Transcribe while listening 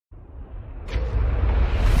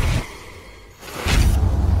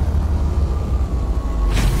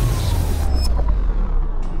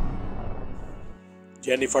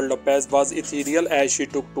Jennifer Lopez was ethereal as she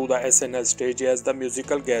took to the SNL stage as the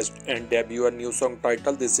musical guest and debuted a new song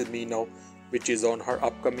titled This Is Me Now, which is on her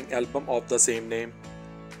upcoming album of the same name.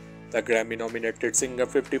 The Grammy-nominated singer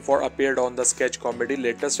 54 appeared on the sketch comedy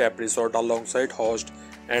latest episode alongside host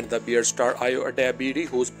and the beer star Ayo Edebiri,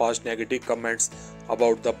 whose past negative comments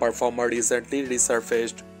about the performer recently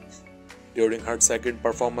resurfaced. During her second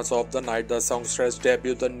performance of the night, the songstress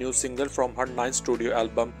debuted the new single from her ninth studio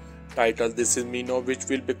album titled This Is Me Now, which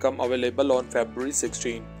will become available on February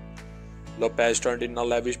 16. Lopez turned in a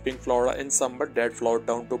lavish pink floral ensemble that flowed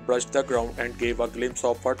down to brush the ground and gave a glimpse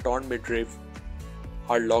of her torn midriff.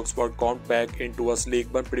 Her locks were combed back into a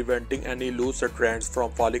sleek bun, preventing any loose strands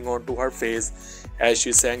from falling onto her face as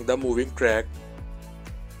she sang the moving track.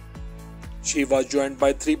 She was joined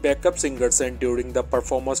by three backup singers, and during the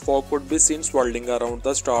performance, folk could be seen swirling around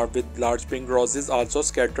the star with large pink roses also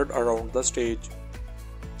scattered around the stage.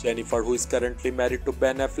 Jennifer, who is currently married to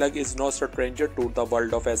Ben Affleck, is no stranger to the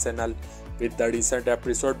world of SNL, with the recent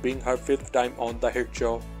episode being her fifth time on the hit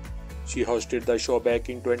show. She hosted the show back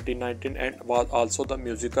in 2019 and was also the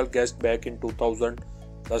musical guest back in 2000.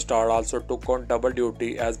 The star also took on double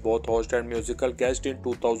duty as both host and musical guest in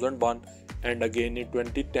 2001 and again in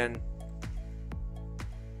 2010.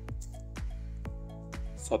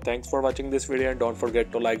 So thanks for watching this video, and don't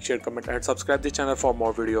forget to like, share, comment and subscribe the channel for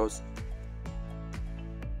more videos.